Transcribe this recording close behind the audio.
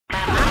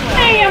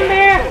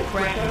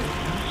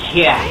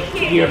Yeah,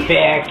 you're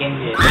back in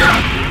this.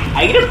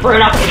 Are you gonna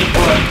burn up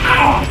people?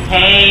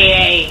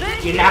 Hey,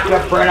 you're not gonna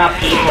burn up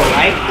people,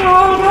 right?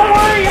 No, don't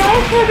worry. I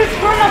was gonna just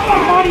burn up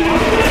somebody.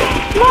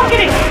 Look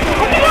at it.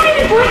 I cannot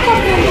even burn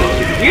something.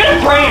 You're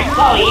gonna burn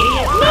yourself,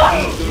 idiot.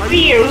 No!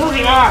 See, you're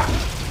losing arms.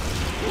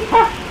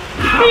 Huh.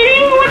 Hey, you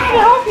didn't even went to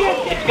help yet.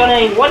 It's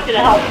gonna want to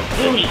help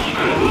Booty.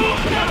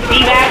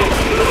 See that?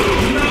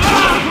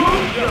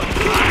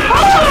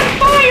 Oh, it's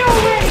fire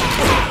already.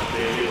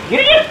 You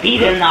didn't get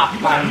beaten enough,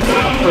 man.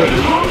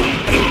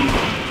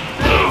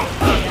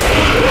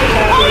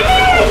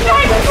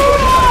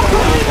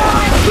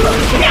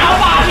 Now,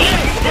 Bobby!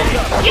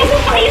 You will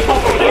fight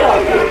over here!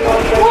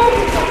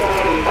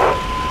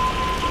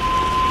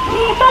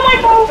 It's not my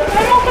fault.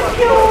 I'm not the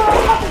killer.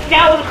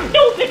 That was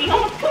stupid! You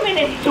almost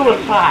committed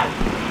suicide!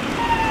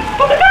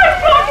 But the guy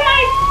blocked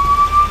my...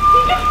 He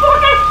just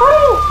blocked my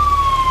throat!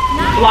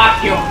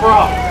 Blocked your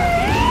throat!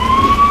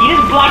 You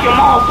just blocked your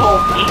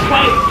Molotov and you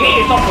try to get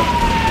yourself to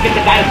get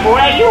the guy to throw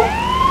at you?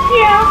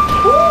 Yeah.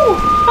 Ooh,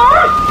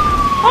 stars!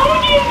 How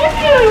would you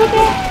invisibility with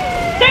that?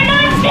 They're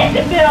not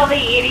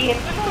invisibility, idiot!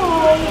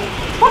 Oh,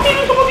 what if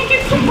somebody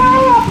gets some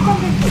power up or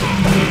something?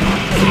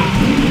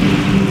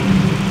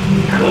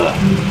 Good.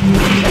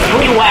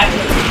 Free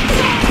weapons.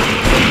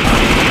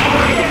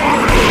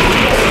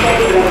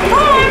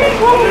 Oh, I'm in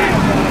trouble.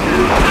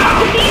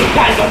 These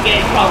guys don't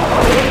get in trouble.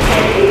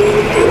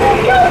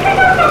 Yo, come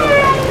on,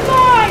 somewhere on the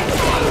side.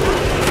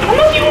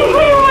 Unless you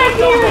were right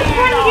here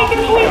trying to get the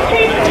police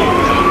station.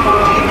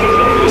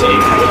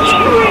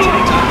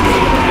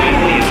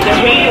 The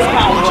radio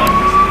tower.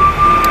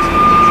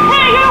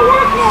 Hey, I gotta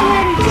work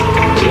already.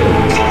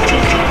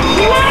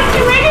 You want us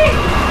to ready?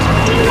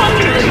 You want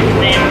me to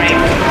stand right?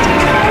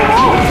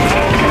 Oh.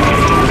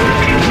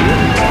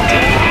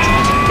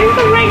 This is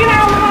the regular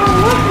how to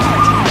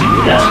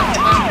listen.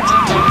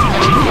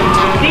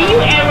 Do you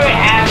ever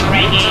have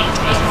reggae?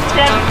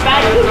 Except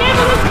that you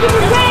never listen to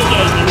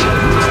reggae.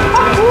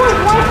 Of course,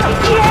 why should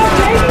you have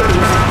reggae?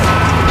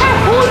 Of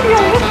course you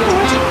don't listen to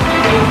it.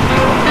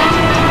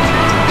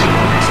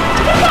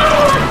 Just want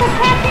to let the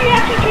happy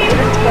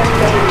application.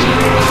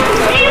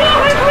 You know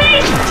her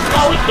great!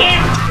 Oh, we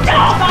can't.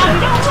 No,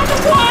 Mom, don't let the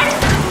water.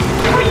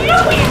 Oh, you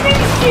know what you think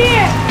is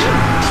shit.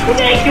 What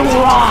did I do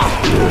wrong?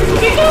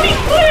 You're doing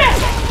good.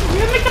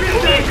 You're gonna make the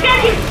police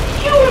guy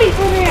kill me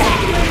for that.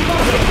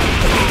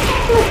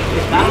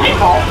 It's not my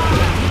fault.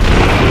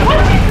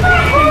 What's this not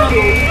wrong?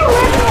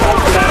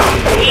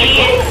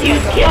 Idiot, you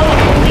kill the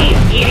police,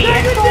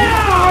 idiot.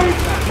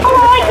 Oh,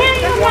 I can't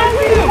even watch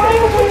this. Why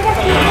are you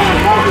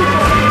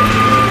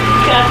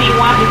Because he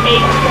wants to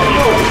take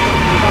you.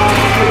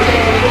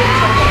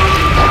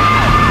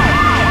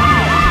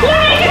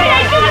 What? Get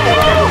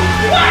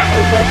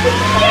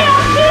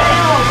out there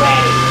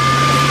already.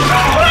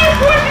 Try to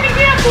force me to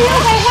get up the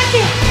hill by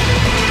hunting.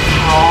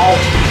 Oh,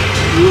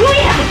 you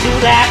really have to do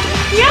that?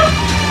 Yep.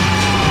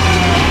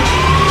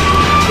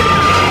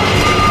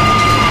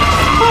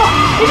 Oh,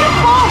 it is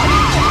fun.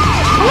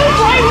 I'm gonna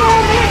drive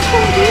around there and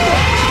kill people.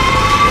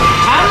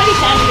 How many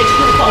times did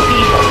you kill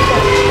people?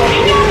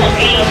 Maybe it's the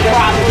game,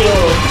 probably.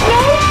 No.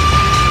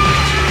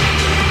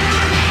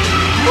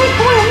 I'm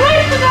going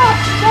right to the...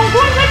 I'm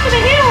going right to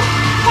the hill.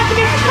 I have to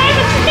get kind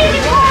of sneaky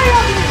car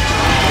up here.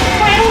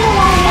 I don't know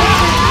why.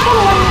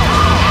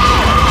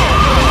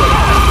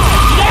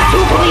 You got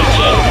two police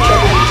chasing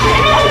you.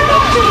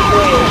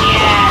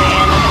 Yeah,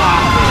 man, that's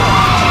awesome.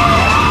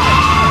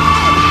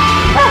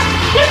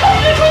 There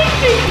goes the police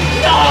station.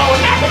 No,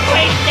 not the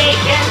train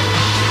station.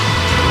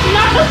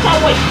 Not the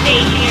subway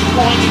station you're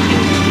going to.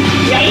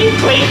 Are you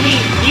crazy?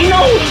 You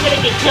know he's gonna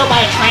get killed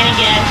by a train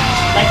again,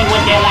 like he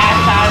went there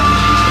last time.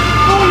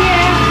 Oh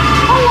yeah.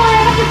 Oh,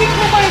 I have to get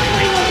killed by a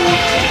train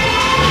again.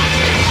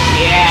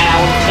 Yeah, that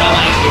was dumb.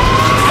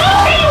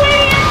 Oh, you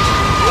idiot!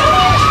 No,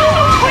 I'm still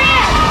a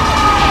crap.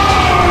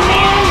 Oh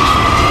man.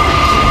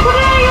 What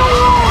did I do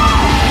wrong?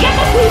 You have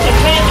to prove the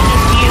train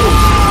against you.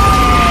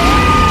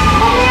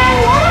 Oh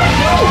man, what did I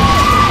do?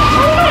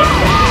 What?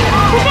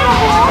 We're gonna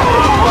go on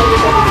and on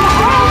and on and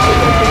on.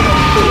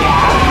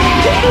 Yeah,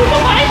 just do the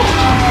Bible.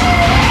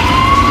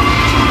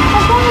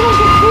 I'm going to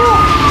get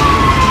killed.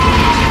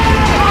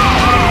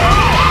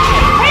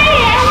 Hey,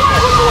 I want to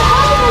go to the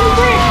hospital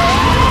bridge.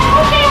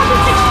 Okay, I'll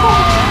just take a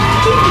phone.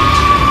 Easy.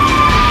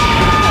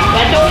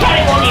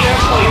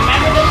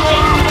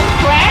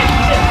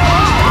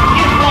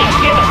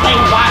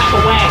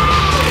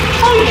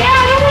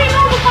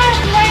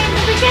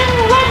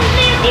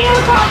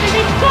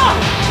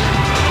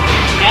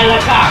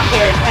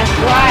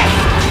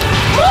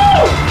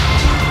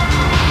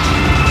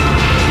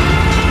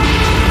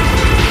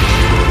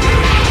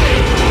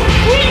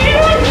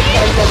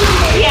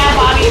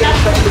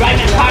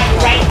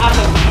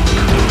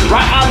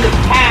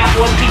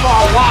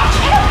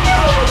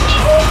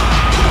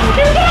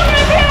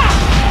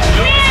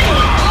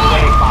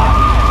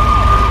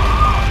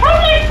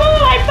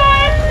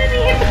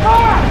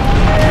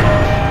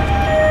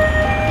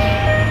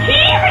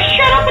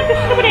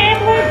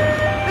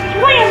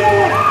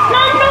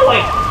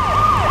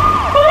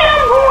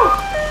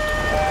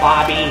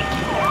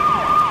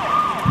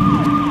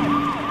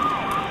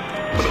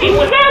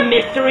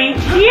 mystery?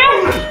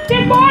 Yeah,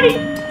 dead body.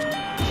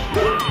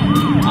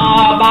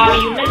 Oh, Bobby,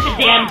 you missed the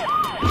damn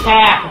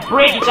path. The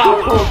bridge is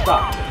all closed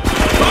up.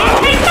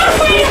 Hey, stop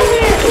fighting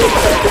over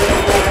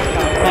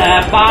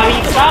there. Bobby,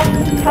 stop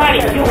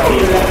trying to kill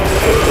people.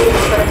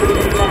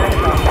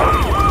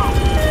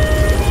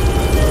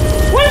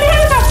 What the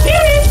hell is that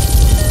serious?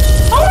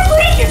 I want to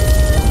break it.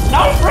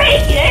 Don't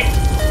break it.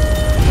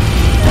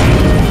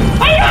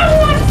 I got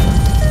one.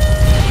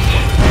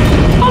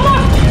 Oh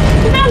look,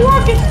 it's not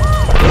working.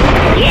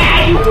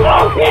 Yeah, you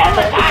broke the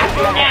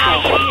helicopter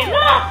now, idiot.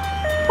 Look.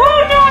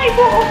 Oh no, I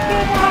broke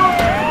it off.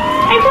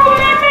 I broke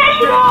that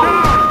mesh it off.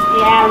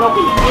 Yeah, look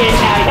what you did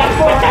now. You got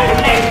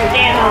 4,000 megs for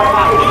damn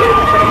helicopter.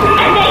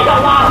 And they go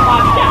off,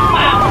 Bobby. Just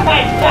file the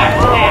fight back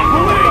for that.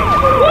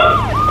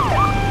 Whoops.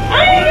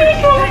 I ain't gonna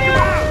kill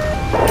anyone.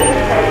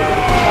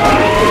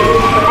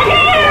 I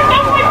gotta get it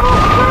that way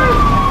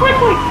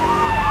quickly.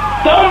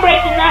 Don't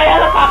break the night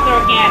helicopter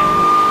again.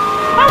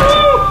 I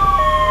won't.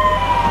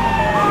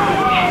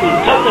 You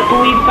took the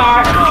police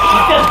car. You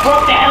just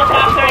broke the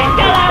helicopter and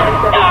fell out of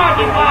the star,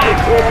 you guys.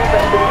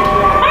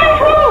 I'm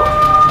through.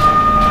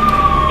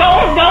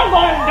 Don't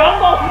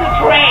go for the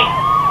train.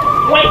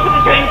 Wait for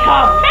the train to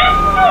come. That's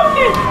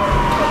stupid.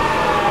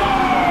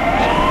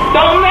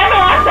 Don't remember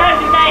last time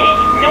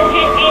don't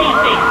hit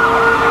anything.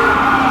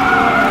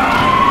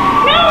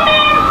 No,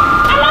 man.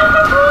 I lost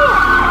control.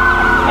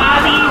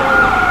 Bobby,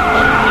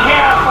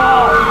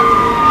 careful.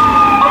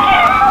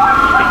 Okay,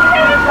 where did the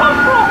train come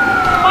from?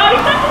 Bobby,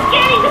 stop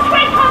forgetting the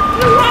train comes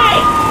to the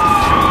right.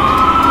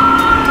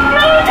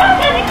 No, it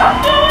doesn't. It comes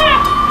to the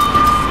left.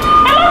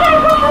 I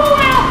lost control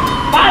now.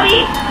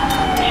 Bobby,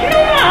 you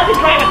don't know how to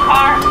drive a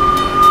car.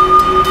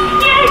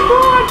 Yeah, I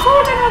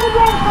told him how to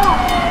drive a car.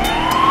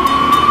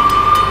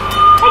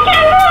 I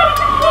can't run.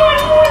 It's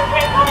slowing more than the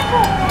train comes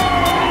from.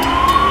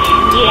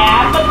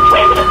 Yeah, but the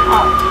train's gonna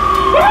come.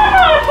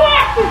 Remember, I'm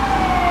blasted.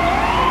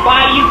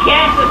 Bobby, you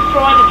can't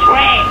destroy the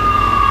train.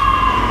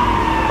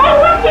 I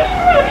want to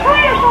destroy the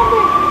train or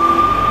something.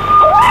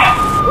 What?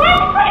 Where's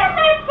the train on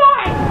that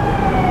side?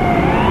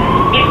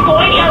 It's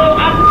going the other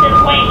opposite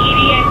way,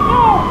 idiot.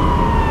 No.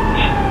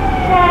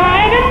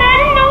 I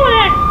didn't know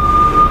that.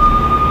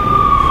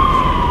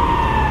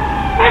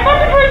 I thought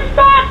the train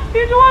stopped.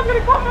 These ones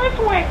gonna come this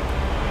way.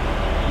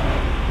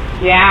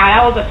 Yeah,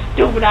 that was a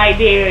stupid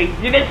idea.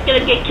 You're just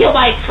gonna get killed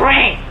by a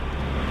train.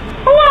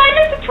 Oh well, I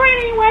missed the train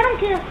anyway. I don't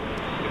care.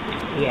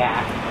 Yeah.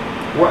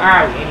 Where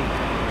are we anyway?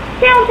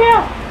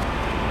 Downtown.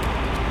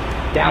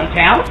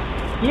 Downtown?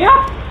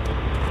 Yep.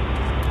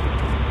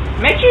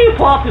 Make sure you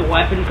pull out your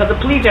weapon because the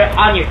police are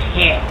on your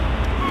tail.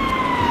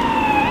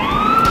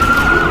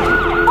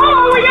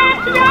 Oh, we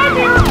got to get out of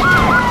here.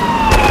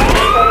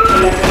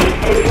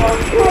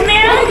 Oh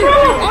man, I'm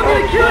through. I'm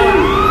gonna kill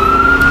you!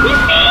 You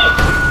see?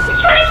 He's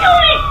trying to kill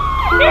me.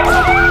 They're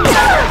killing each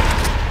other.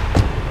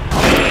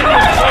 Come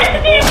on, blast the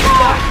damn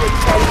car.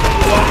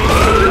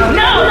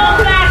 No,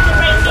 blast it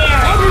right there.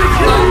 I'm gonna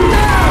kill you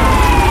now!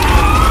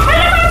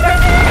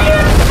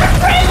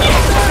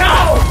 No,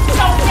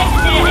 don't take the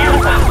damn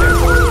helicopter.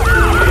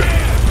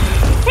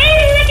 Hey,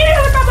 they get a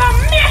helicopter.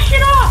 Mash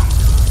it off.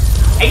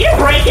 Are you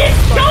gonna break it?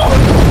 No.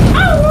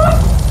 Oh,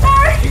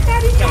 sorry.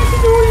 Daddy can't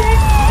do that.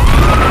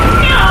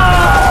 No.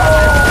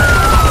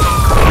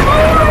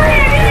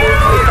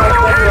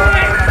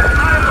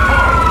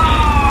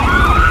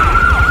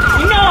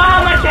 You know how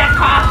much that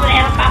costs for the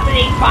helicopter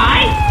they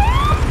buy?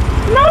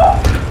 No.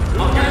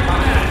 Oh,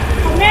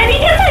 man, he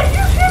did that.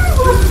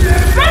 You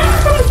should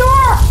have from the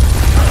door.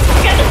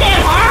 Get the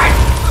damn heart.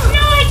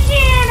 No, I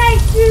can't.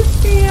 I just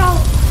feel.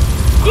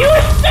 You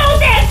were so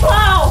damn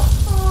close.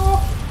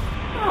 Oh.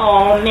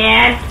 Oh,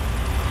 man.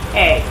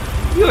 Hey,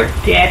 you're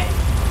dead.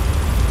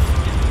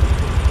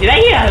 Did I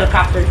hear a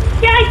helicopter?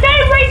 Yeah, I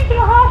died right to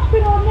the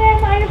hospital, and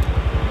then I just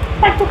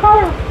like the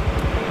color.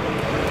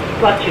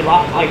 But you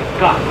lost all your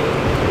guts.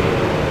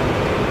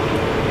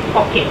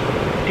 Okay,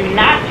 do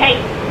not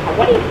take...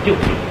 What are you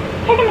doing?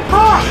 Taking the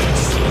car.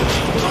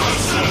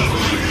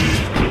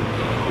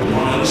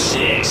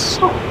 106.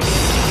 Oh.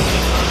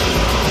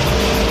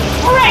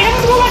 Alright, I'm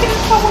gonna go back in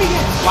the subway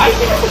again. Why is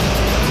it...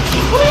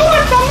 What do you want?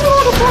 I'm gonna go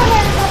to the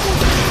program or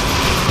something.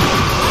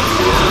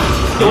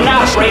 Do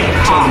not break the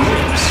car.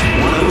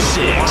 106.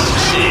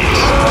 6.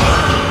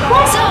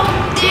 What? So,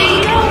 there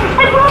you go.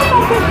 I broke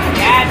something.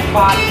 That's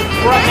fun.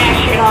 Run that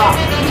shit off.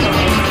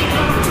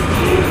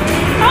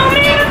 Oh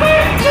man, the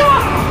car's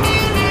stuck.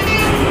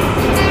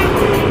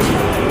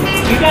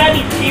 You gotta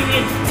be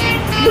serious.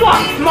 You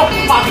lost smoke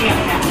popping up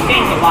now.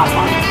 Thanks a lot,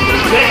 Mark.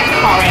 Get in the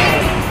car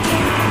anyway.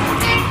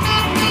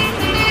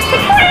 The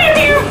train is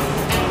here.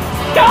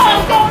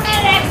 Don't go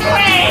near that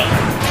train!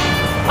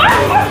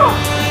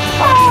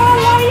 Oh,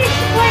 why are you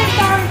playing,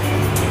 sorry?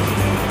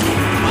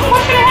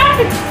 What's gonna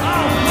happen?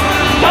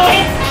 So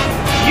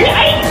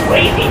are you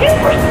crazy? This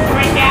person's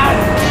right down.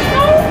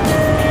 No.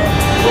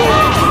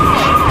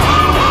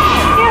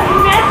 Yeah,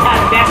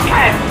 that's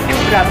kind of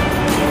stupid of you.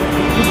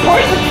 You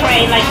push the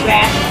train like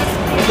that,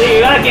 so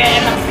you're gonna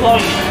end up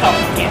blowing yourself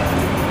again.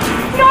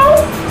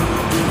 No.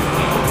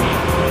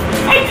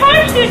 I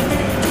touched it.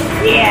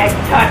 Yeah,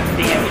 touch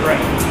the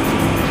train.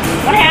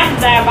 What happens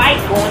if I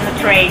go in the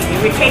train? You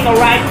would take a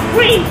ride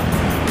free.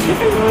 You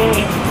can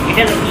really, it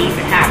doesn't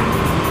even happen.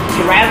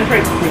 You ride on the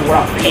train free, we're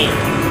all paid.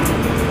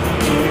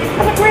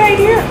 That's a great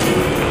idea.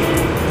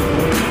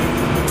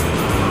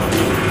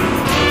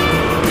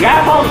 You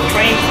gotta follow the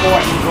train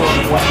before it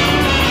goes away.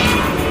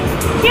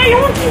 Yeah, you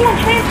won't see one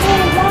transport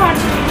at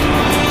once.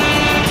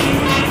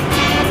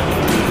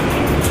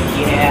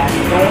 Yeah,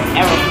 don't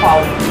ever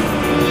follow.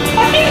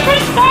 I think the train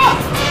stop.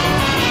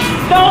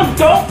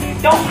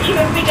 Don't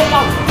even think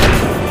about it.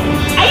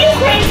 Are you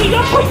crazy?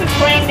 Don't push the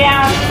train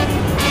down.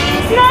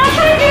 No, I'm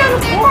trying to get on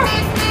the floor.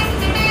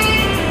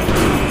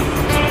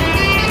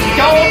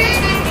 Don't.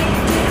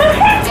 The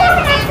train's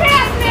moving that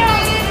fast now.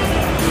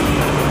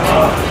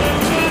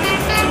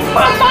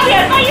 Well, Bobby,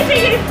 I thought you said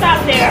you could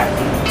stop there.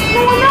 No,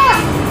 we're not.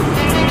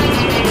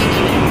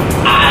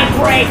 Ah,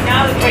 great.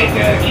 Now the train's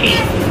gonna cheat.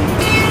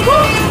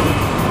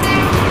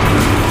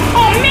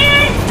 Oh,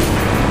 man.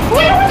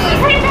 Where was the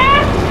train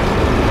pass?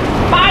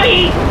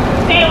 Bobby,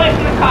 stay away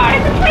from the car.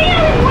 It's a train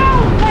out as well.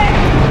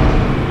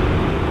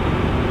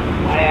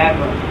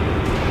 Whatever.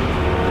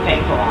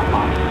 Thanks a lot,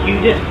 Bobby. You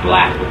just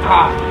blast the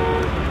car.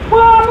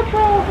 Well, I'm a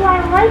train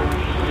driver, right?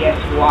 Yes,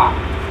 you are.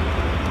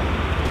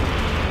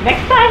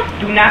 Next time,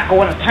 do not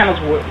go in the tunnels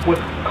with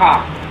a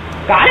car.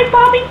 Got it,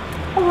 Bobby?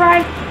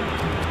 Alright.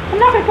 I'm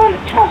not gonna go in the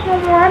tunnels no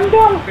more. I'm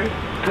done with it.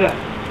 Good.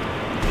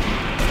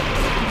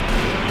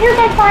 Here's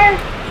my fire.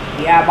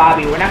 Yeah,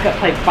 Bobby, we're not gonna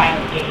play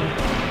violent games.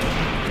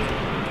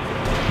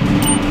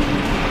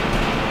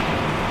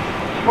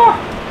 Huh.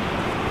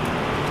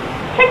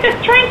 Take this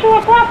train to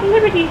a block of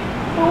Liberty.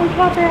 Oh, we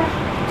got there.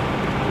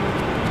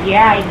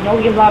 Yeah, I know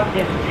you love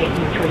this,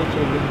 taking the train to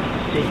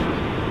Liberty City.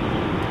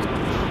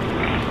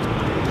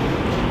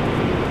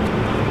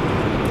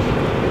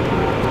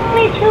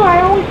 Me too,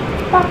 I always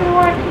thought they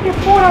wanted to get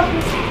bored of me.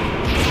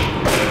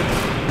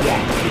 Yes,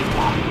 please,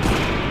 Bobby.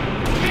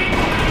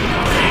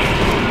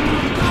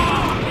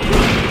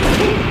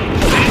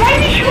 Why are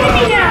you shooting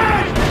me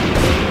now?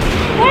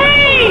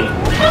 Hey!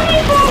 Tell me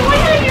about why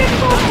are you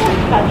so cool?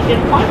 Because you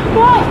just want to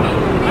go.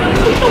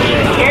 They don't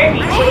even care if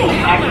you shoot me.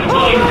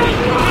 Actually,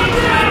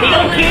 they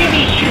don't care if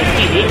you shoot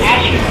me. They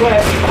actually go to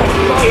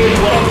lawyers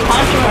with a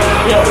punch or a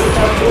bill.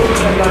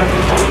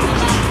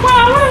 Well,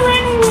 I want to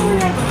run over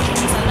there.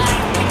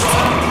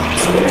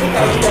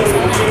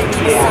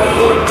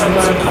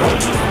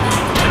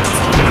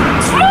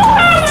 Move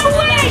out of the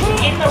way!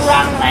 In the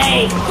wrong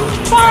lane.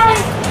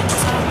 Fine.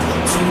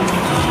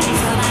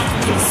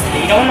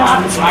 You don't know how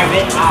to drive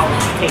it, I'll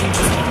take it.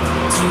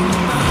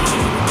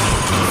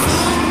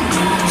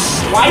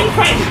 Why are you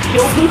trying to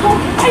kill people?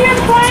 I am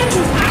trying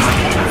to.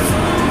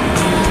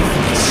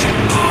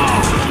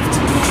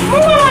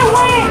 Move out of the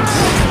way!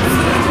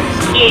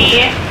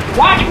 Idiot.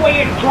 Watch where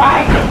you're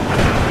driving.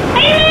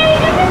 Hey,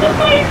 this is the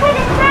place for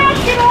the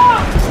crash it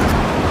off!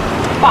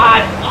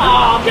 But,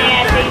 oh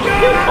man, they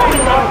just told me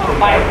not to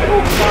fire.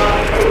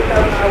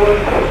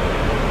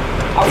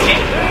 Okay.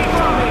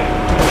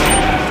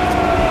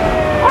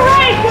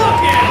 Alright!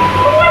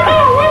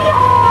 Where's the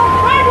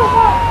driver?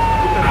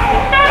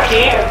 It's not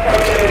here.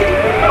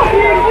 Oh,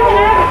 here, you don't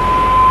have it.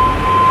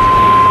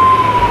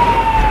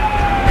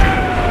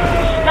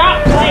 Stop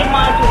playing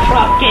monster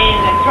truck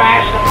games and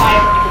trash the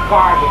fire into the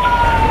garbage.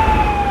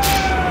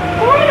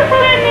 We're gonna put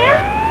it in there?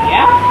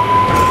 Yeah?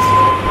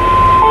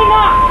 Why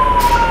not?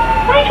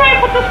 Let me try to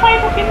put this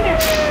pipe in there.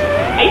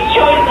 I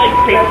showed you like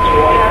big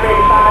toy.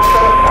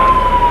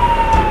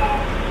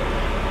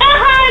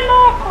 Aha,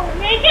 loco!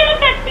 Man, get in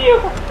that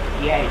vehicle!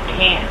 Yeah, you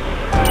can.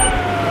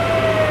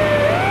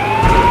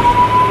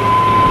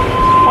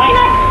 Why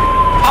not?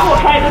 I'm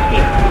gonna try this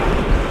vehicle.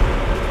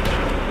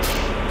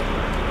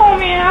 Oh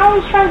man, I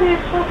always try to get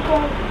it first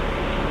one.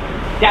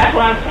 That's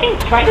what I'm saying.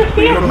 Try this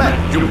vehicle. Man,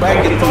 you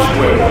back into the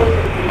square.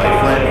 My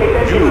friend,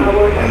 you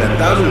and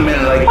 1,000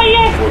 men like Oh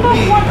yeah, for still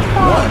me, one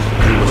star. once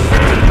it was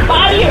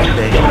Body, you're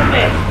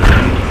stupid.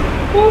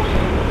 Oops.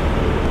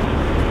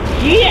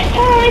 Yeah.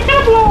 Oh, it's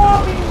gonna blow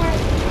up anyway.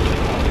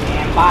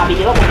 Man, Bobby,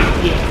 you look what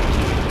you did.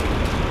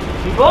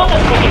 You go on the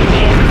freaking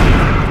man.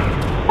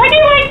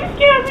 Anyway, this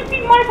kid has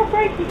beat Michael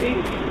Bracey,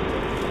 baby.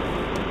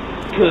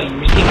 Good,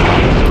 you're seeing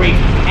great.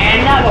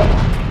 And another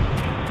one.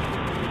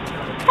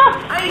 Huh.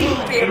 I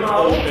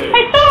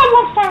thought I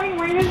won't start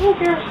anyway, then who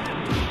cares?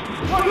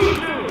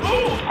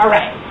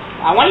 Alright.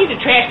 I want you to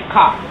trash the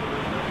car.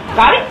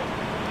 Got it?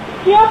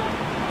 Yep.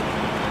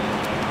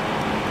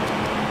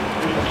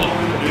 Okay.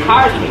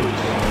 Car's me.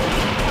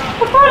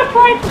 Before the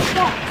price is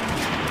set.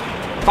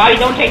 Bobby,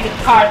 don't take this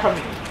car from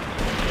me.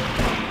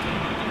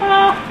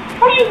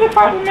 I'll use the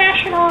car to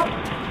mash it off.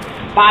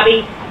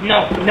 Bobby,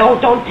 no,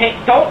 don't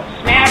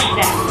smash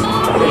that.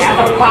 We have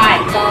a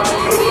fight.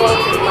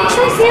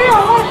 Right here, I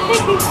want to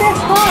take these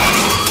best cars.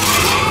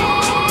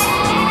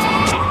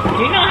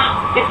 Do you know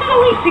how? This is the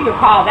only single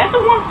car. This is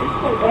the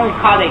only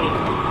car they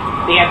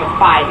ever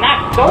buy.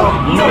 Not don't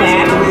steal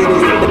that.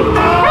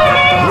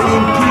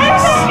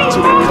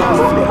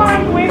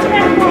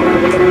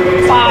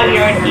 Bob,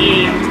 you're an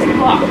idiot.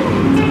 Look.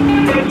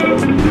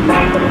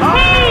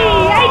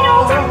 Hey, I know.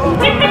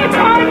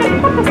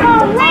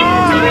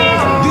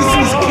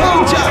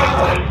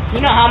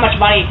 You know how much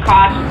money it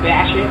costs to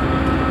bash it?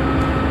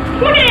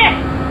 Look at it!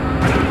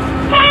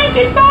 Time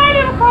to buy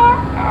the car!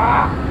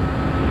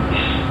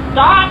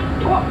 Stop!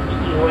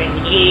 You an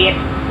idiot.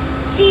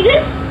 See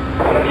this?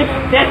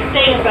 This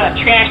thing is gonna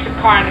trash the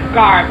car in the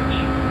garbage.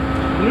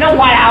 You know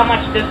what? How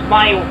much this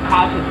money will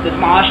cost us to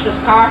demolish this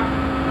car?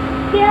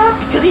 Yeah,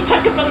 because he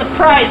took it from the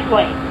prize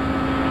place.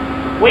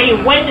 When you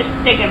win this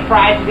stinking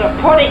prize, you're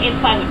gonna put it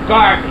inside the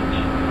garbage.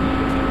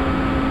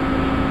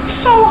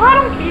 So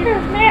I don't care.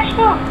 Smashed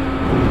up.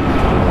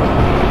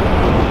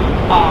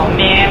 Oh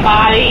man,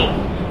 Bobby.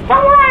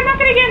 Don't worry, I'm not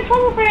gonna get in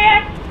trouble for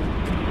that.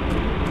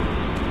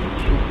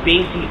 You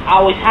basically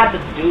always have to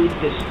do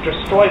this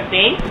destroy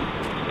things.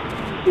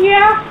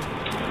 Yeah.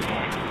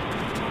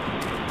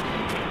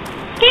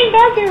 It's getting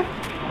back there.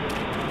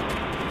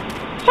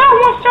 So I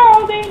won't start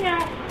all day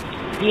now.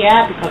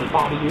 Yeah, because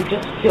Bobby, you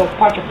just killed a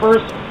bunch of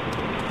person.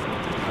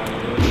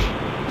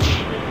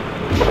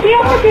 See,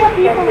 I'm gonna beat up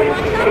people.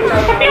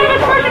 I beat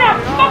this person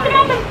up. Knock them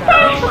out and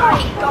finish them.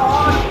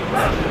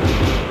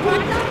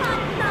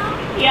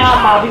 Yeah,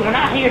 Bobby, we're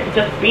not here to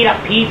just beat up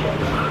people.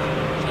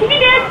 Is he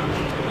dead?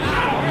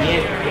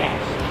 Yes.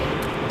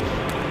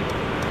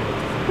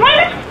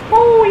 What?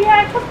 Oh,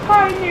 yeah, I put the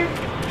car in there.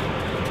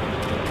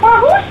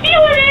 Who's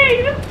stealing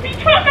it? He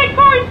trapped my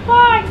car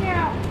inside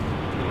now.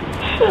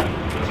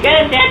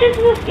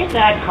 Get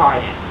that car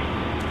now.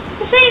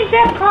 This ain't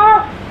that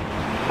car.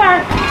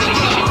 Sorry.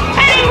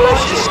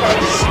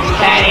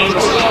 That ain't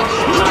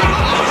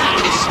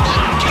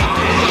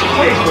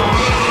What is it?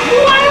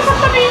 Why is there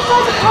something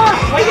inside the car?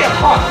 Where's your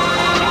car?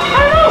 I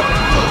don't know.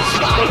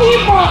 The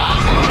people.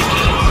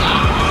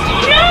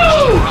 No!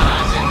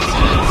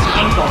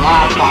 Thanks a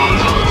lot, Bob.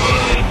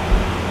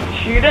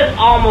 She just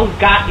almost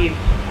got you.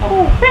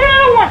 Oh, there's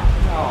another one.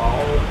 No.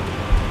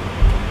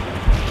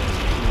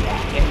 Yeah,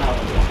 get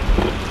another one.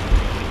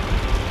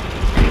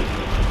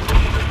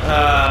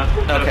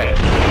 Okay.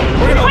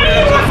 We're gonna open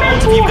up the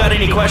phones if you've got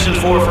any questions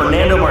for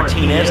Fernando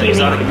Martinez,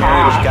 Exotic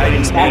Marriage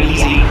Guidance Made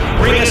Easy.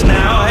 Ring us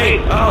now. Hey,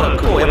 oh,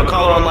 cool. We have a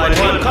caller on line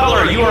 1.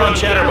 Caller, you are on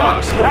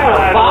Chatterbox.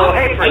 Bob,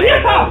 hey,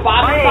 Fernando.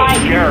 My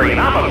name's Jerry, and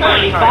I'm a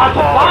first-time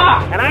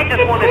caller. And I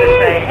just wanted to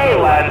say, hey,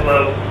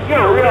 Laszlo,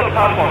 you're a real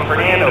tough one,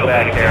 Fernando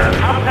back there.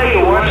 I'll tell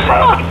you one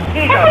thing.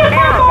 He's a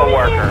miracle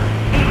worker.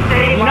 He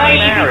saved my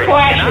marriage,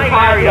 and I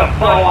married a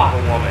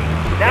wonderful woman.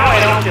 Now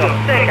I don't feel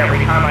sick every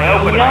time I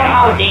open You know my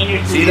how mouth.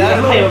 dangerous See it is that,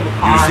 to look? play with a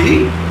You car.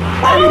 see?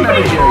 I remember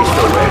Jerry's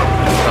still there.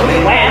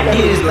 When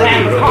He is like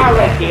a the car robot.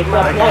 wreck gave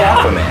up, Like a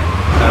alpha man.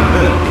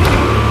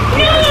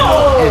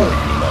 No!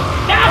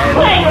 Stop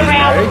playing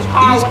around with the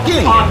car He's with the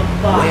killing car it.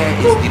 stuff. Where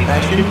is the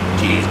passion?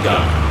 She's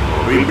gone.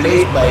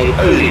 Replaced by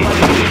early. You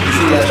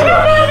see, that's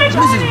right.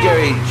 Mrs.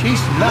 Jerry, she's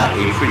not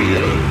a pretty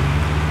lady.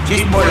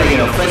 She's more like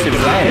an offensive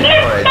lion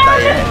or a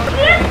Diane.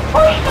 Let's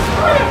push the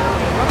trigger.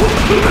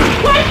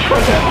 What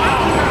trigger?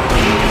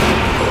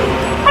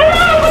 I don't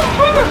know what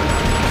trigger.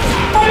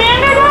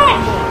 Amanda, right?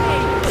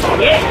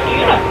 Yes,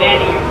 you're the bed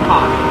in your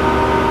car.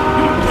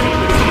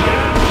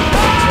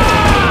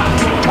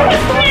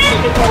 Let's smash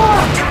the car.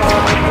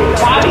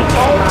 Bobby,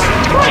 don't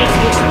break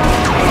it.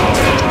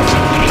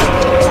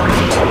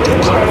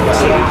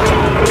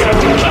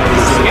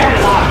 You're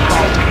not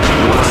right.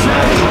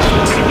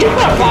 You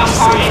put a block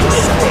car in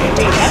this thing.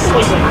 That's the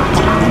way you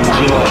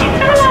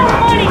There's a lot of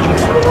money.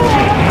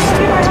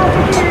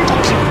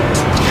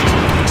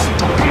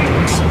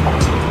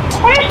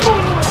 What is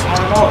going on? I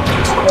don't know.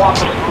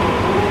 It's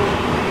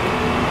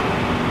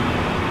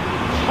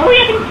Hurry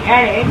up and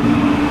get it.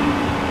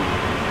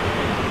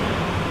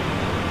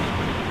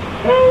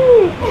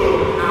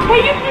 Hey,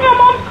 you see my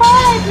mom's car?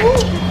 I do.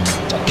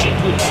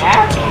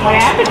 Yeah? What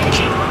happened?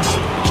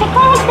 The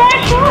car was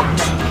bashed up.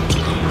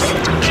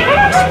 I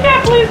don't think that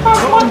police car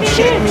fucking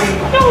did.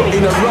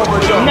 In a rubber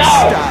duck No!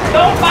 style.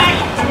 Don't bash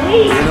the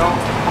police! You know?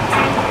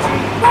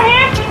 What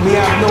happened? Me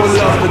have no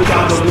love for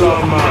Donald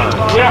Love, man.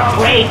 You're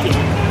crazy.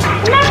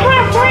 I'm not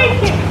trying to break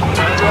it.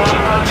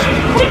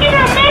 We did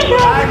a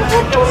measure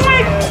with the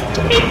light.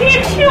 He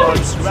did too.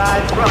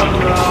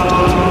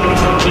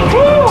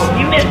 Cool.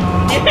 You missed.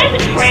 Is that the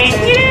train?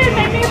 Yes,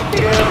 I missed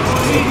it.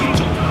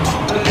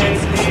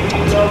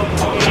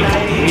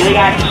 You really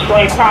gotta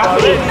destroy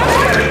property?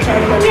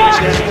 Yeah.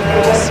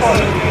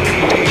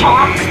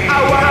 Talk?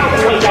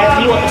 Well, you gotta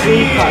deal with the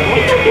police car. What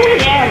are you doing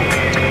again?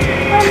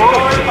 I know.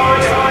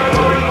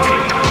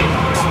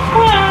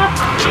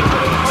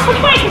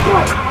 What's waiting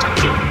for?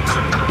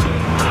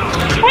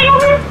 Right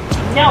over here?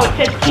 No, it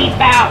says keep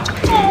out.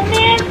 Oh,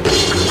 man.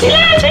 Get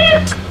out of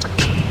there.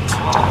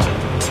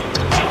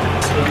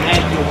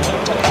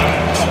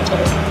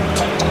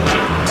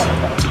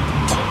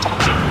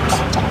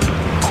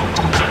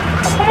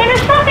 Come on,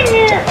 there's something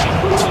here.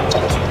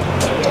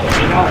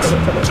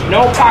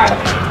 No park.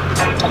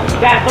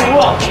 That's the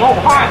rule. No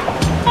park.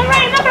 All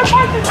right, another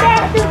part is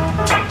faster.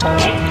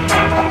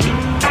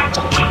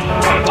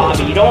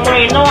 Bobby, you don't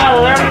really know how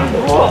to learn the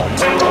rules.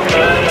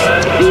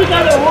 These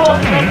are the rules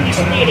in the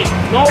city.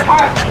 No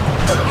park.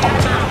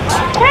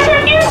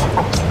 Can you?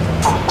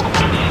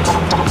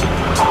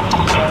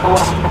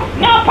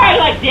 No park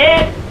like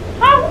this.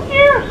 How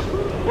years?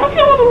 Let's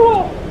go with the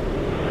rule.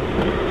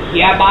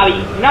 Yeah,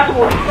 Bobby, nothing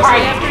will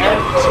party. I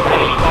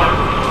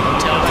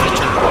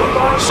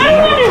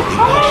don't want to.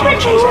 I want to break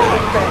the rule.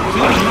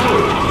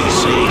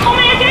 Oh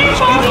man, dang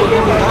Bobby.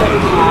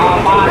 Oh,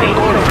 Bobby.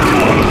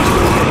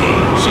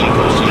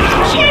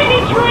 Chase the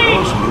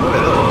train.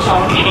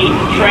 Don't chase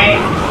the train.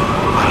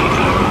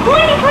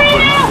 Join the train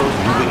now.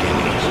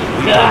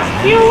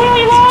 You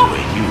really lost?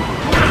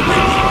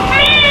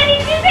 Man,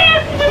 he's just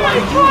asking me my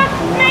truck.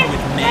 Man,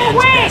 no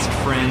way.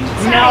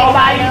 No,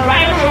 Bobby,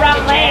 right in the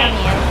wrong lane.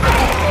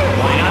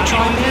 Why not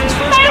try man's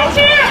first I don't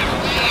care.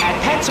 At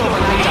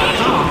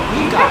petsovernight.com,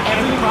 we've got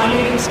every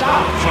primate in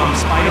stock, from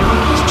spider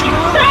monkeys to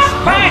gorillas. Stop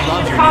You'll crashing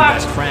love the your car. new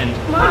best friend.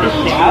 What is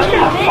that? What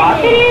the fuck?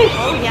 It is.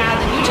 Oh yeah,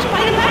 then you just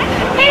buy the back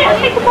then. Hey, I'll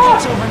take the ball.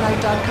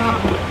 Petsovernight.com.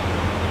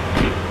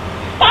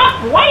 Stop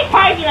white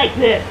party like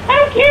this. I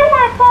don't care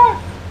where I park.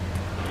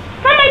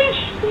 Somebody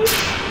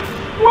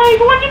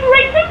want you to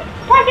race him?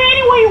 Park it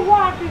any way you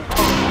want to.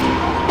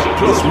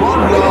 Just one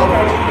love,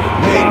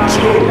 make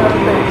two.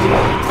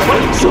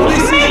 So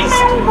this is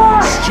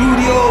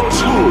Studio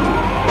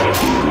 2.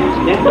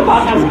 This is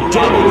about how we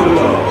Double the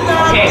love.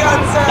 Okay,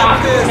 stop.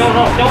 No,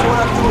 don't.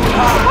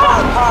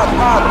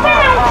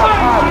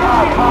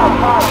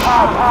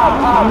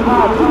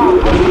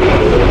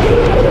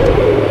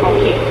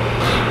 Okay.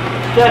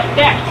 The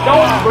steps,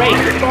 don't break.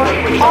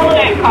 Follow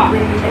that car.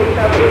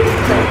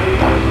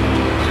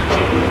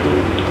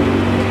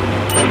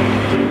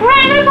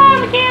 Right, let's go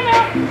on the camera.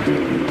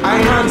 I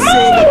am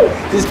saying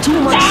there's too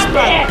much Stop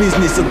spot it.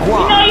 business to go You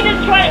on. know you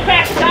just try to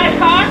crash the guy's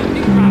car?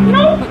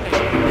 Nope.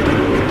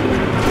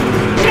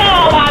 No,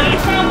 Bobby,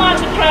 it's not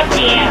much to trust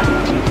you.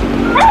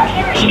 I don't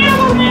give a shit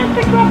about man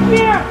stick up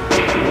here.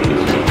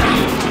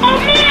 Oh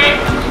man!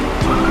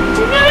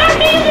 You're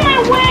getting in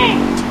my way.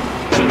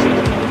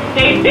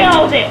 They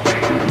build it.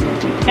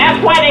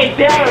 That's why they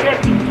build this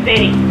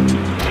city.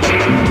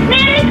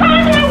 Man, the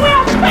car's in my way.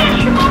 I'll smash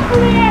him up for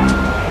there.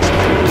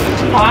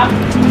 Stop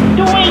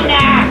doing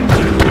that.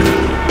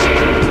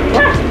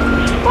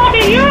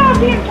 Bobby, you're all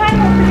being time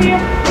over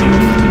here.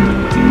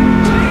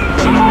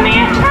 Oh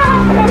man,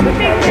 come on the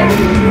big guy.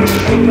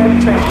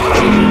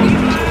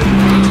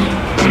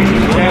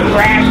 You're gonna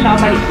crash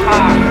somebody's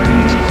car.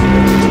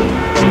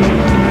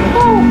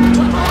 Oh,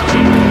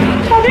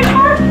 this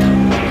car?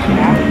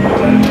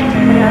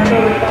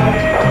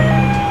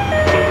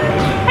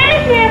 Hey,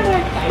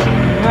 Sandler.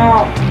 No.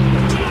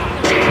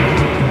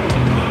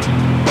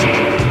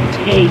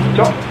 Hey,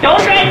 don't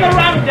drive in the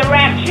wrong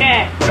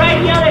direction. Drive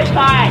the other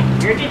side.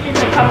 You're just in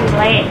the coming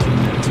lane.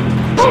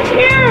 Who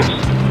cares?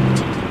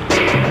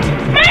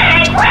 Man,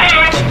 I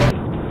crashed!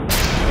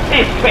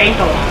 It's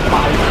painful.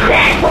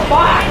 Crash the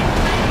box.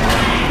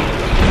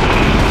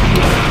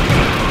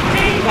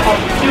 How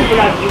stupid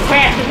of you.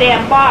 Crash the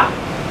damn box.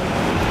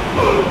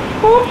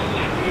 Oops.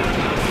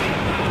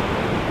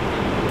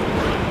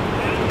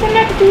 Didn't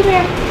have to do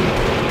that.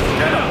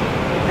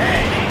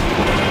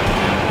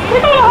 We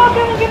gotta hop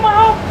in and get my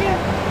house here.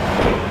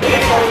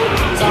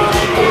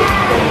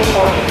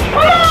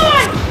 Come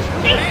on!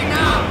 Hey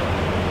now!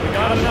 We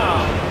got him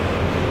now.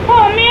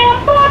 Oh man,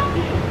 I'm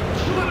busted.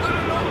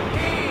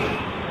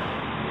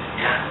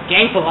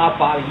 Gang full up,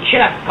 Bobby. You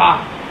should have the car.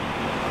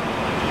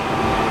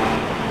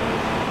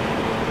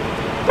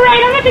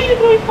 Right, I'm gonna take the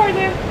police car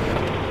there.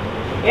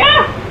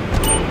 Yeah.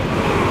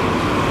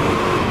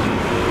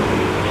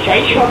 Are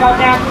you sure about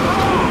that?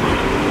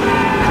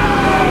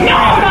 No,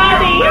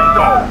 Bobby!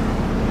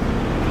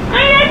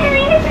 I have to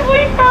read the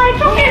police car.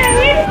 It's okay, I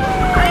read it.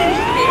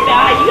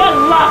 You got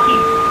lucky.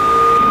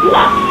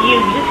 Lucky you.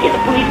 You just hit the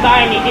police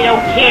car and they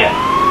don't care.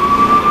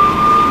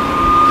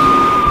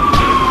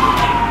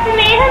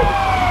 Man.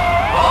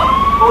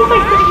 I was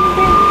like pretty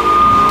content.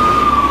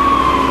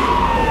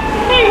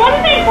 Hey, why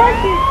did they park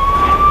here?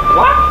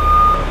 What?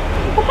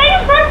 The thing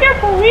is parked there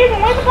for a reason.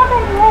 Why the fuck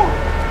on the road?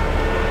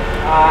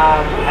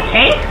 A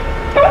tank?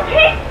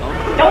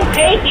 Don't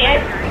take it.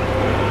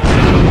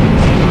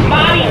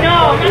 Bobby,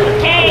 no, not the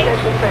tank.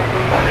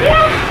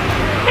 Yeah,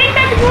 take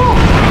that to go.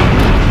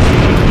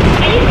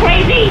 Are you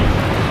crazy?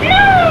 No,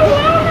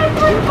 I don't have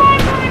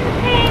 45 times the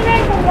tank.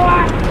 That's a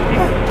lot.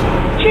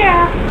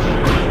 Yeah.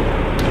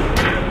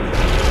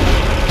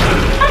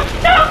 I'm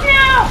stuck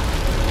now.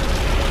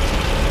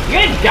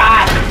 You're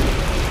done.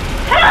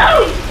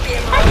 Help!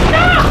 I'm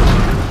stuck.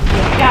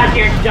 God,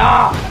 you're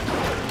dumb.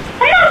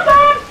 I'm not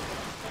done.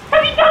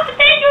 Have you done the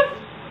dangerous?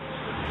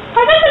 I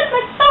left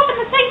myself in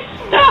the thing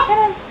stuck and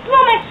I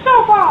blew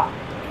myself off.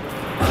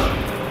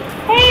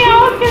 Hey, I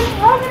was in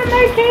a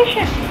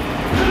meditation.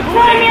 No,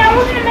 I mean, I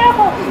was in a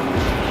medical.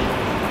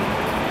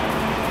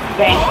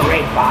 Thanks,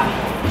 great Bobby.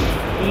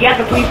 You got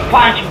the police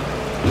punch me.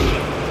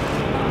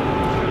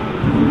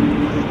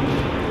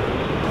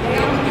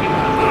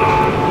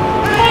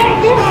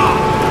 Thank you.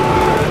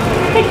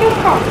 Take your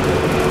car.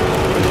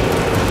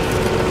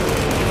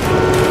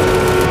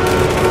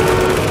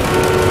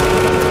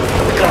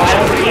 Right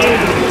over here.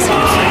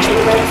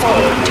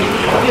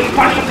 Just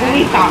punch the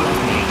police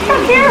officer.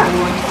 Come here.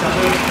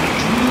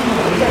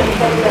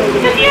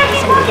 Does he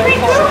actually want to too?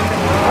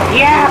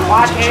 Yeah,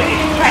 watch it.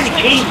 He's trying to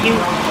chase you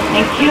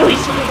and kill you.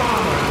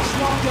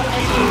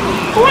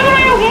 Who are the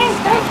real games?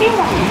 I don't see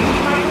one.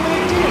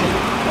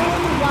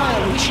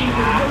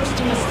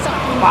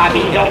 Bobby,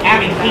 you don't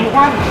haven't seen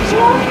one?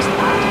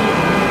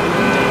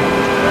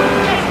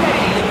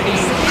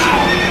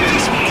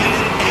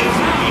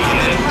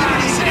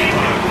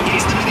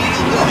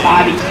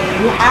 Bobby,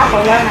 you have to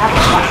learn how to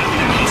fight.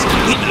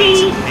 You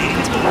see,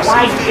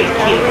 life is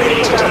here.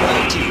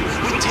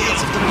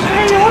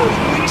 I know.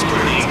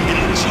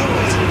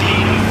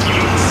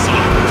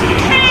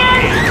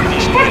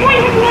 That's why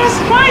you last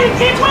time,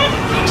 did we?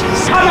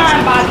 Come on,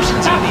 Bobby,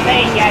 stop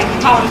saying yeah,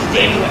 call him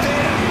anyway.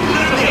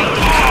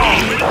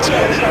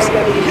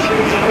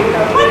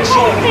 What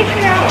police station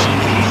now?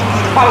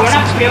 Bobby, we're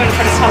not screaming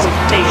for the public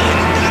station.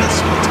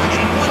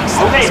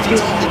 I'm gonna do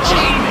it.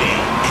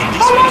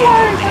 Oh, no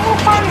worries, I will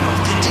find it.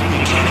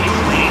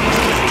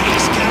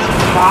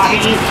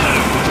 Bobby.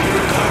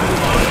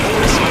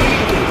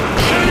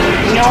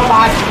 No,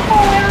 Bobby.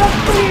 Oh, I love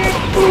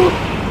food.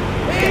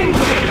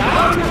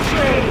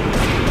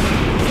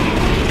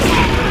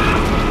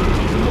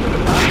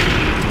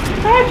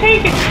 I'll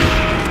take it.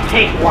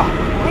 Take what?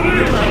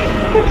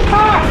 This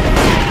car.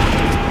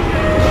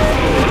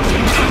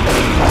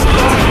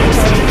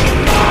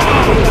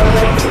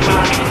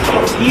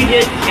 You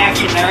just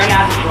actually learn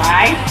how to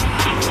drive?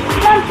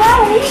 I'm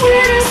probably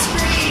weird.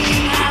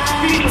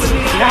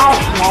 You know how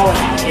small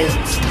that is?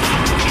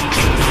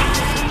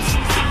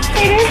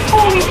 It is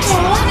totally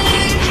small.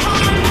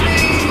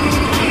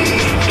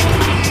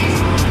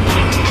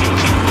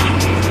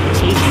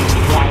 He can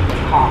drive the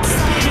car.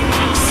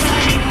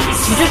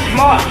 You just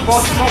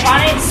smoke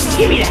on it?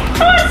 Give me that.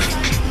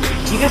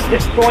 You just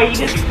destroy, you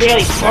just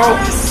barely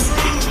broke.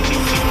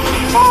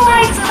 Oh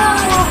my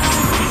god.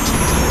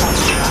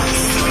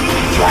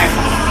 Drive.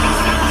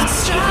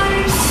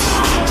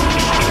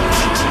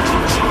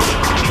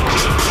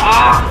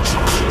 Ah!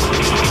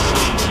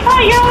 Oh,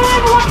 you don't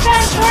ever walk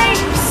that train?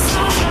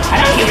 I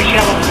don't give a shit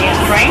about the damn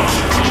train.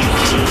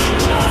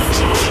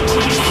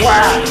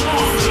 Where?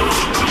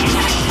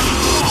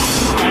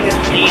 I'm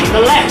gonna see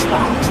the left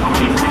side.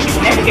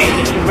 Never get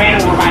just ran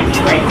over my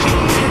train.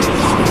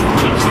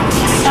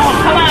 No,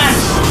 come on!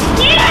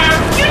 Yeah,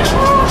 you're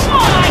screwed.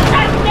 Oh, I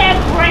touched that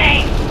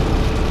train!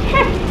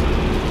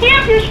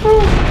 Yeah, you're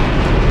screwed.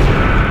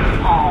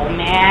 Oh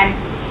man,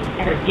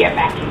 better get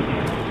back in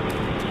there.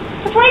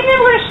 The train's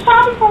never gonna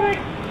stop me from it.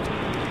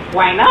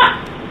 Why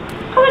not?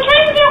 Cause the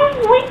train's never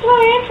wait till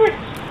the entrance.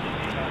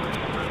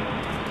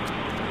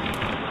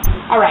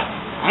 Alright,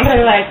 I'm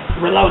gonna like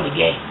reload the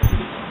game.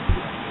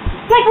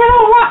 Like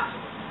reload what?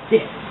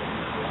 This.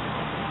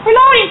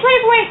 Reloading,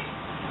 please wait.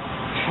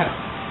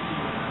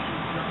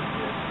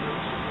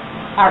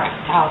 Alright,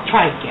 I'll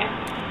try again.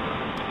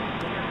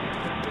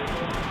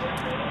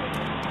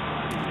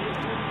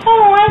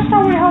 Oh, I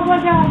saw where the hell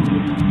went down.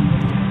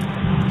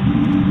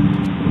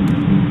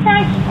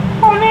 Nice.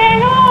 Oh man,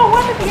 no,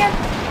 what is it again?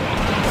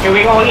 Here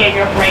we go again,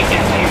 you're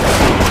breaking here.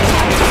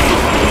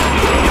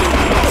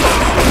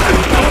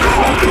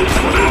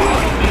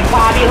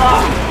 Bobby,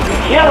 look.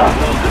 Kill him.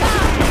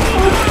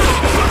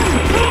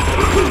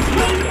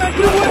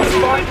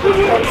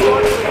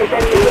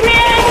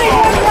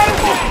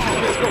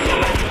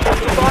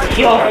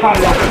 Kill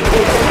someone.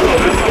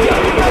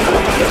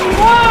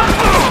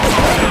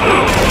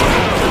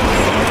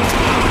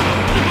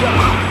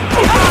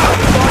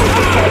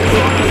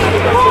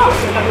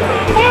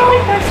 I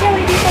always start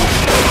killing people.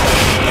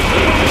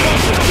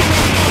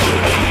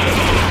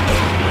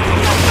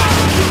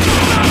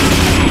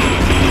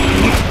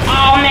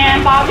 Oh man,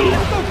 Bobby.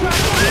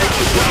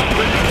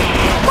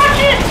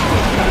 Watch it!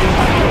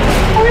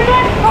 Are we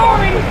back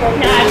forward?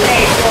 Not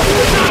safe.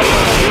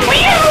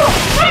 Will you?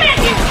 Come at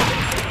me!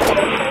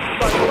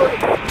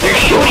 They're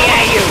shooting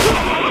at you.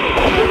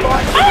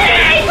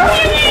 Alright,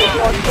 really?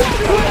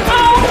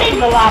 Oh,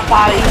 thanks a lot,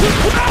 Bobby.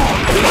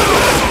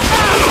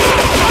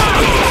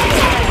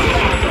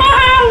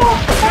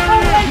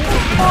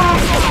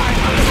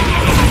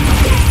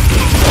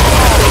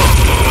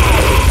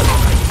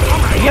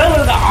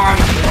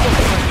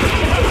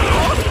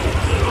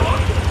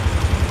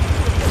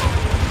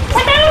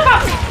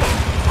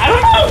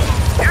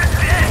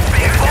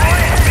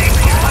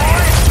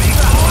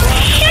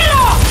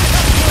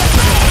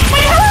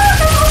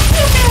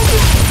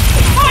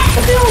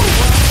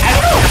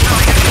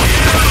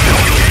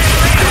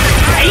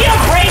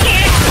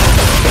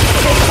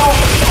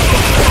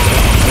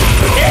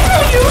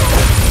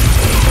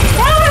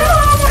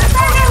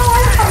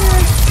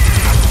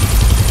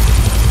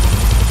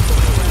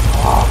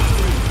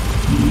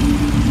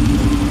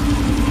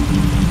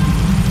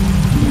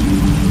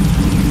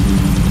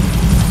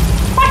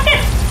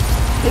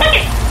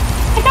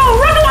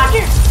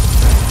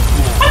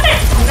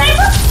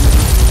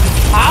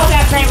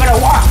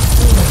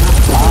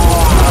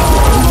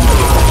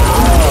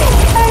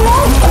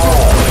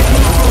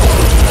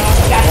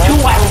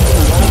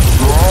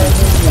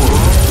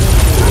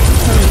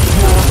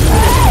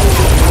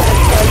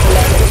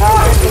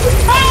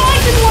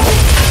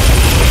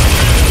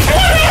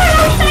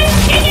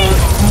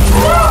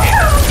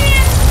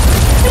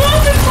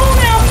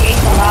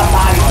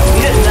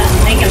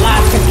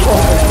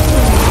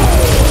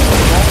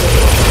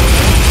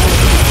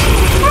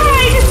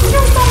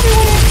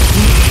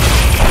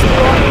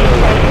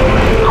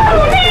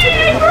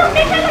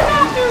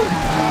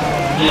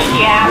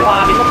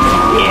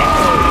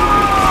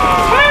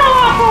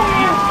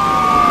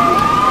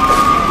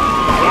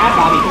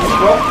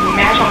 broke the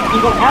match on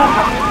Eagle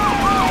helicopter.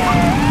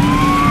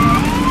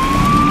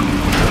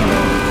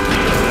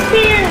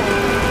 Here!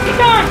 It's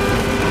done!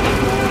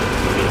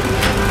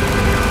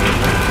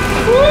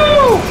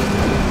 Woo!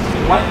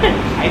 What's this?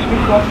 Ice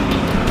cream truck?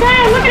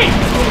 Dad, look at it!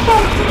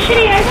 Some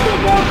shitty ice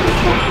cream truck.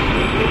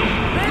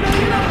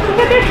 Look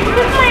at this!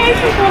 This is my ice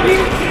cream truck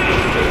here.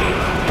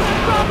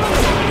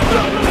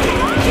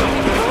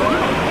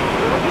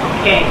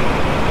 Okay.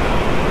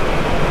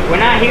 We're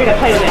not here to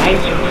play with the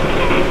ice cream.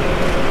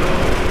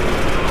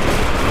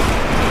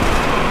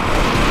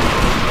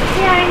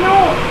 Yeah, I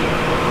know.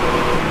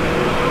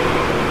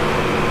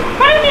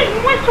 What is this,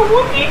 Mr.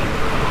 Wookie?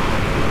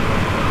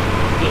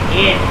 It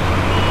is.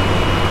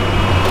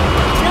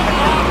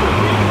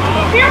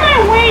 Clear my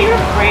way,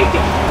 you're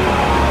crazy.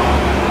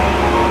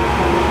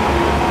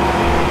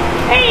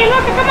 Hey,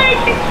 look, it's my ice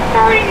cream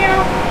starting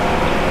now.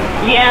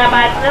 Yeah,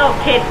 but little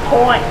kid's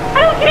toy. I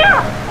don't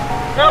care!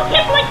 Little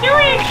kids like your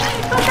age,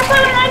 so come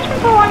play with an ice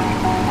cream toy.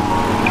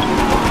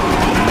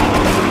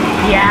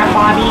 Yeah,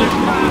 Bobby.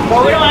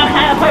 Well, we don't have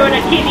time to play with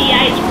a TV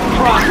ice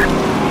truck.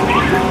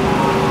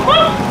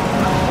 Whoops!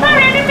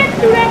 Sorry, I didn't mean to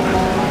do that.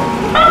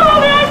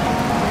 Hello, guys!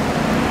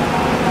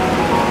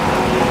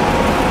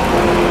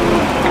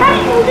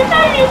 Gosh, is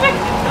that music?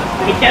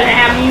 It doesn't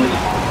have music.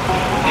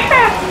 It's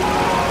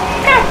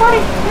kind of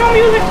funny, no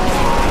music.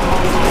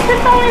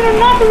 Just only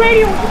not the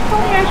radio, just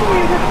only actual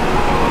music.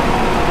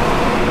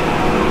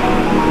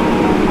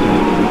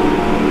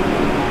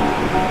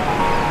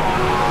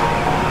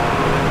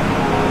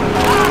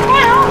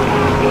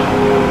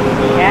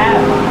 Yeah.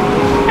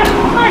 That's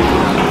fun.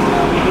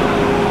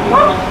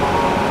 Whoops!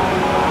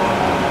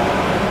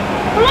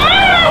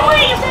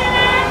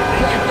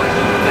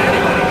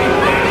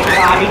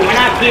 Bobby, we're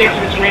not here to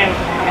this random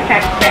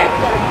attack back.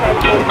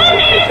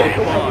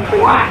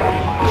 What?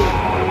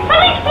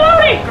 Something's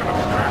floating!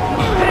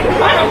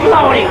 I'm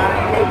floating.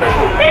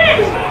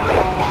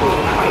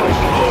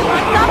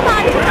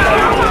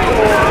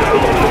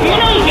 You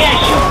know you can't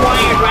shoot while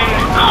you're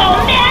driving. Oh,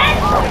 man!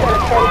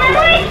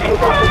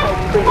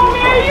 Oh,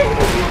 man!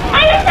 I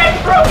just got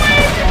through my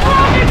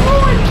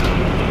ruined!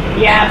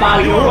 Yeah,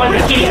 Bobby, you're one of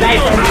the kitty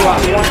ice cream truck.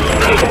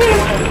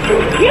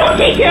 You don't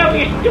take care of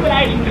your stupid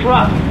ice cream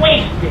truck.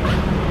 Wasted.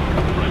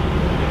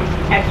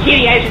 That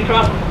kitty ice cream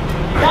truck.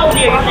 No,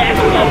 dear,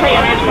 you'll play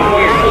an ice cream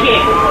for your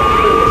kid.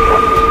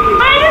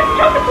 I just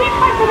took the police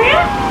car to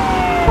there.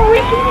 For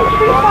reaching the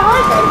street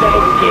behind.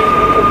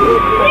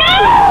 No!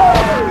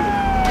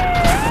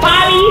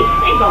 Bobby,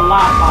 thanks a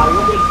lot, Bobby.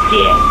 What we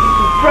did.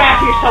 You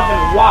grab yourself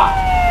and walk.